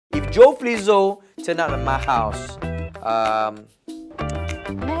If Joe Flizzo turned out at my house,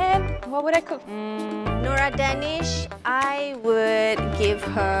 Man, what would I cook? Nora Danish, I would give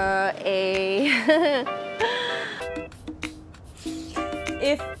her a...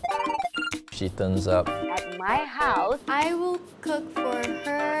 If she turns up At my house, I will cook for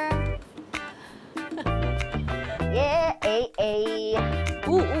her... yeah,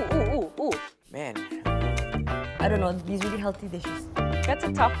 ooh. man, I don't know, these really healthy dishes. That's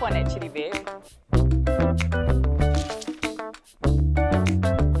a tough one actually, babe.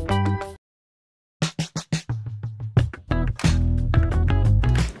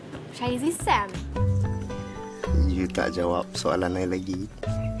 Shaizi Sam. You tak jawab soalan saya lagi.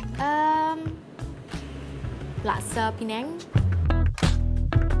 Laksa Penang.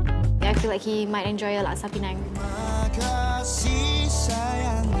 Yeah, I feel like he might enjoy a laksa Penang.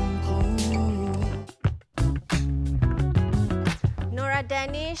 Nora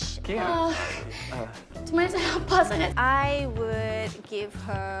Danish. Cuma saya apa sangat. I would give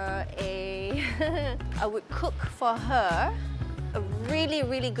her a... I would cook for her a really,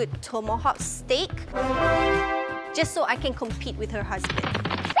 really good tomahawk steak just so I can compete with her husband.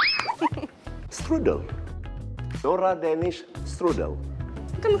 Strudel. Nora Danish strudel.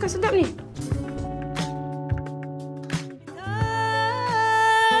 Kan makan sedap ni.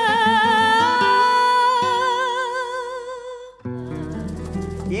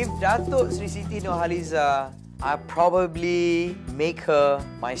 if Datuk Sri Siti Nurhaliza, I probably make her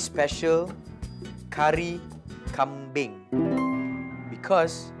my special kari kambing.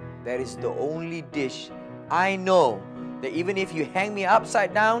 Because that is the only dish I know that even if you hang me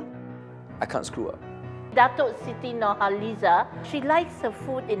upside down, I can't screw up. Datuk Siti Nurhaliza, she likes her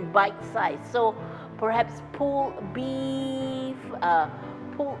food in bite size. So perhaps pulled beef,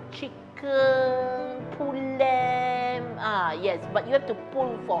 pulled chicken, pulled lamb. Yes, but you have to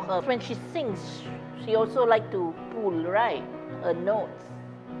pull for her. When she sings, she also like to pull, right? Her notes.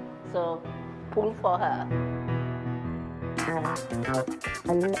 So pull for her.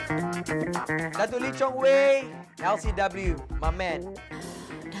 Datuk Lee Chong Wei, LCW, my man.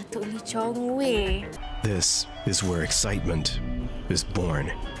 Datuk Lee Chong Wei. This is where excitement is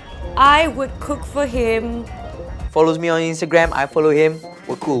born. I would cook for him. Follows me on Instagram, I follow him.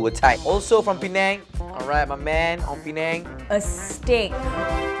 We're cool, we're tight. Also from Penang, alright, my man on Penang. A steak.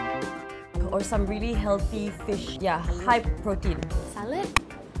 Or some really healthy fish. Yeah, high protein. Salad.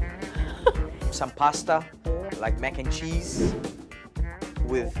 Some pasta, like mac and cheese,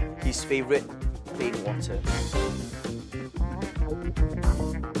 with his favorite plain water.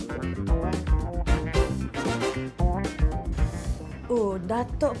 Oh,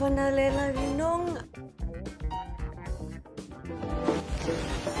 Datuk Pandalela Rinong.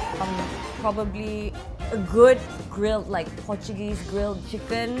 Probably a good grilled, like Portuguese grilled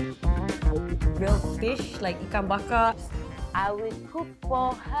chicken, grilled fish, like ikan bakar. I will cook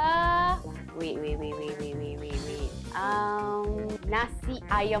for her. Wait. Nasi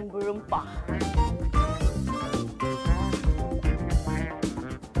ayam berempah.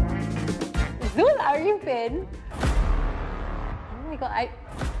 Zul Arifin. Oh my god,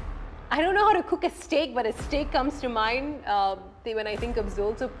 I don't know how to cook a steak, but a steak comes to mind when I think of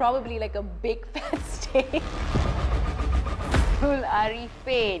Zul. So probably like a big fat steak. Zul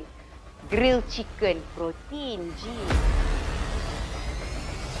Arifin. Grilled chicken, protein, gee.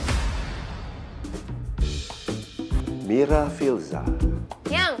 Mira Filza.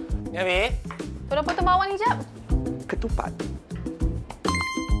 Yang, Ya, Wei? tolong potong bawang hijab. Ketupat.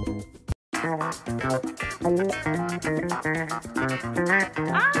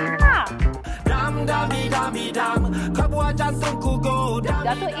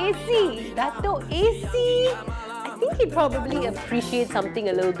 Dato' AC. Dato' AC. I think he'd probably appreciate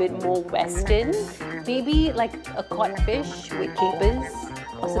something a little bit more Western. Maybe like a codfish with capers,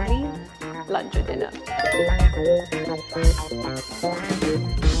 possibly lunch or dinner.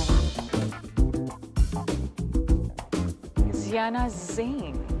 Ziana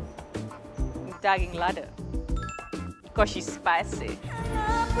Zain. Daging lada. Because she's spicy.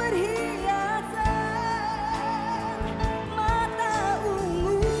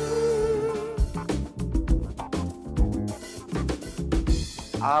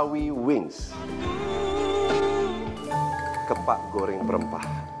 Awi wings. Kepak goreng berempah.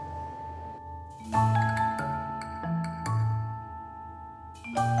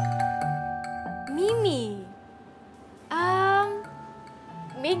 Mimi.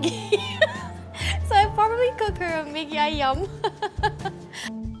 Maggie. So I probably cook her a Maggie ayam.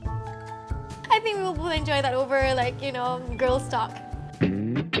 I think we will both enjoy that over, like, you know, girls talk.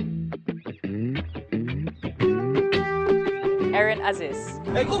 Aaron Aziz.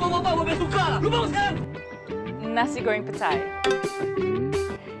 Nasi goreng petai.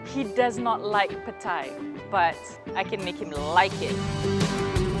 He does not like petai, but I can make him like it.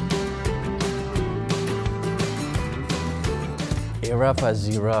 Era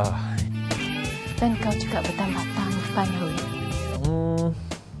Fazira. Dan kau juga bertambah-tambah pandai.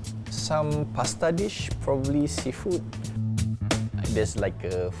 Some pasta dish, probably seafood. There's like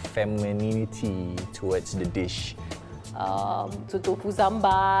a femininity towards the dish. So tofu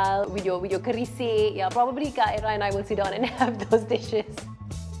sambal with your kerisik. Yeah, probably Kak Era and I will sit down and have those dishes.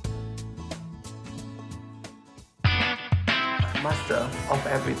 Master of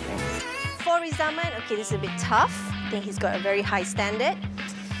everything. For Rizaman, okay, this is a bit tough. I think he's got a very high standard.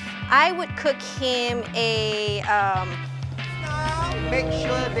 I would cook him a Make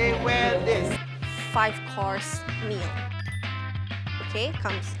sure they wear this. 5-course meal. Okay,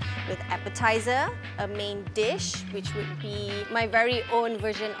 comes with appetizer, a main dish, which would be my very own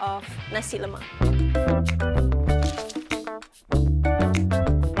version of nasi lemak.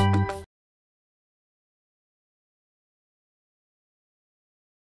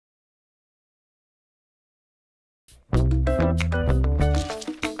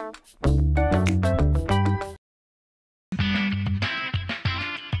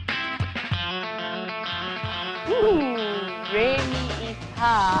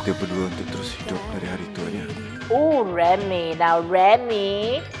 Kita berdua untuk terus hidup dari hari tuanya. Oh, Remy. Now,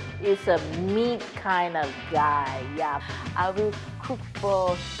 Remy is a meat kind of guy. Yeah, I will cook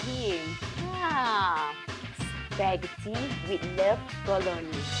for him. Spaghetti with love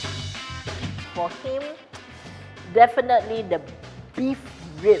bolognese. For him, definitely the beef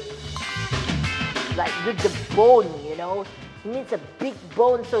rib. Like with the bone, you know. He needs a big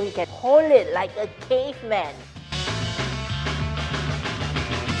bone so he can hold it like a caveman.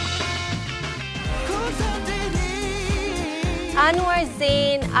 Anwar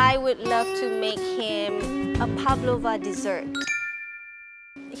Zain, I would love to make him a pavlova dessert.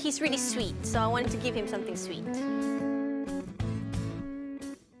 He's really sweet, so I wanted to give him something sweet.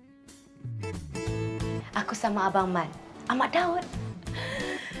 Aku sama Abang Man. Ahmad Daud.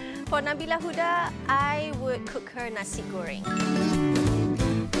 For Nabila Huda, I would cook her nasi goreng.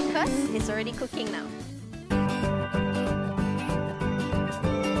 Because it's already cooking now.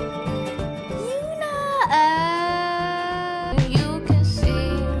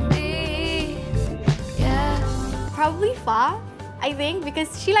 Probably Pho, I think,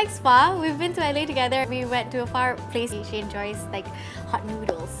 because she likes Pho. We've been to LA together. We went to a Pho place. She enjoys like hot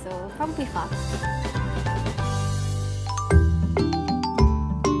noodles, so probably Pho.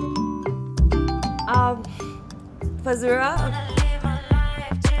 Fazura,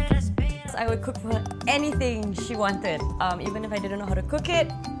 I would cook for her anything she wanted. Even if I didn't know how to cook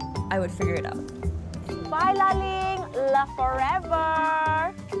it, I would figure it out. Bye, Laling. Love forever.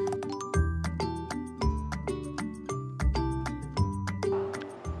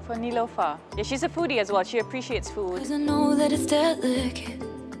 For Nilofa. Yeah, she's a foodie as well. She appreciates food. I know that it's delicate.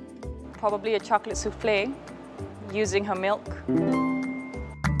 Probably a chocolate souffle using her milk.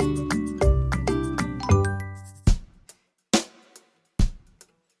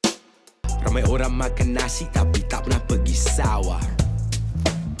 Ramai orang makan nasi tapi tak pernah pergi sawah.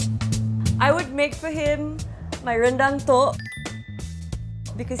 I would make for him my rendang tok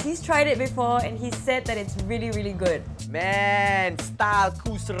because he's tried it before and he said that it's really, really good. Man,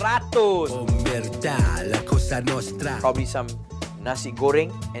 styleku 100. Oh merda, la cosa nostra. Probably some nasi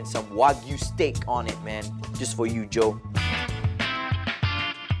goreng and some wagyu steak on it, man. Just for you, Joe.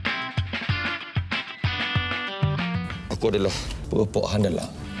 Aku adalah perempuan handal.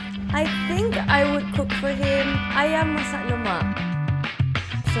 I think I would cook for him ayam masak lemak.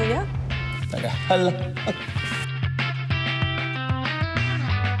 So yeah. Tak ada hal.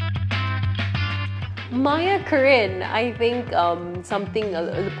 Maya Corinne, I think something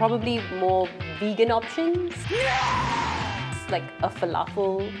probably more vegan options. Like a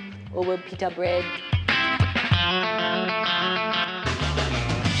falafel over pita bread.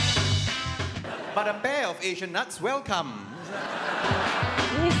 But a pair of Asian nuts, welcome.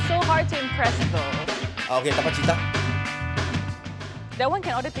 He's so hard to impress though. Okay, tak apa cerita. That one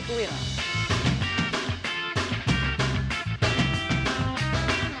can order takeaway.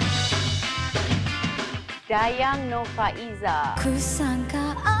 Daiyan No Faiza.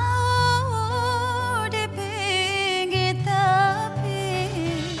 Kusangka awak di pinggir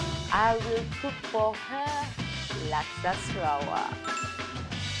tepi. I will cook for her laksa Sarawak.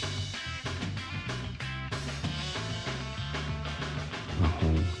 The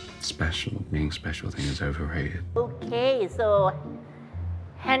whole being special thing is overrated. Okay, so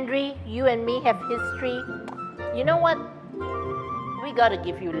Henry, you and me have history. You know what? we gotta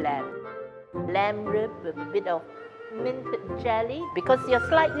give you lamb. Lamb rib with a bit of mint jelly because you're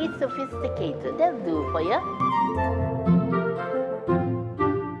slightly sophisticated. That'll do for you.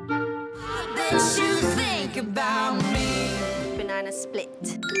 You think about me. Banana split.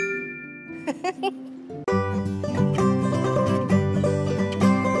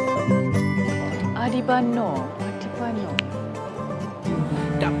 Adibano.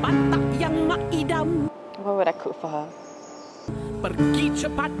 Dapat tak yang mak idam. What would I cook for her? Pergi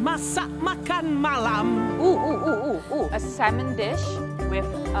cepat masak makan malam. Ooh. A salmon dish with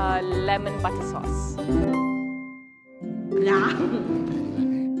lemon butter sauce. Nah.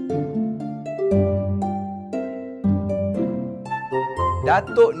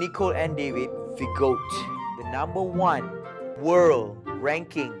 Datuk, Nicole and David, the GOAT. The #1 world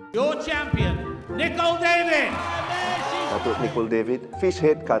ranking. Your champion, Nicole David. Datuk Nicole David, fish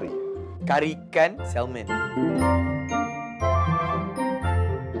head curry. Kari ikan salmon.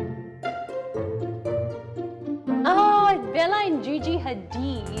 Oh, Bella and Gigi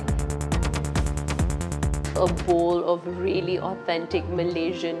Hadid. A bowl of really authentic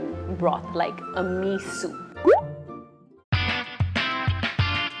Malaysian broth, like a mee soup.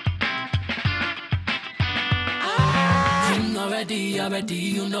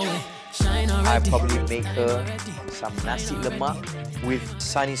 Already, you know it. I probably make her some nasi lemak with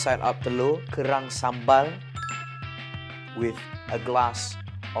sunny side up telur, kerang sambal with a glass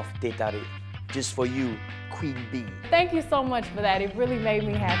of teh tarik. Just for you, Queen Bee. Thank you so much for that. It really made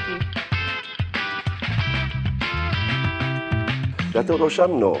me happy. Datuk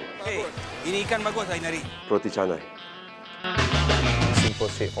Rosham, no. Hey, ini ikan bagus saya nari. Roti canai.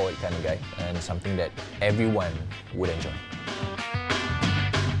 Simple, straightforward kind of guy, and something that everyone would enjoy.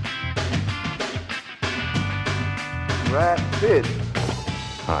 Rapid.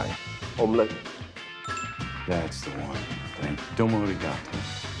 Hi. Omelette. That's the one. Domo arigato.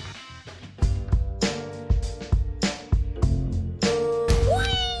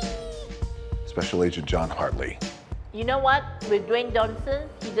 Special Agent John Hartley. You know what? With Dwayne Johnson,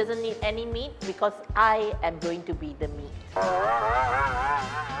 he doesn't need any meat because I am going to be the meat.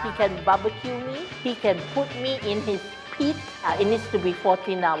 He can barbecue me. He can put me in his pit. It needs to be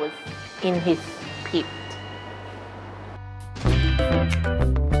 14 hours in his pit.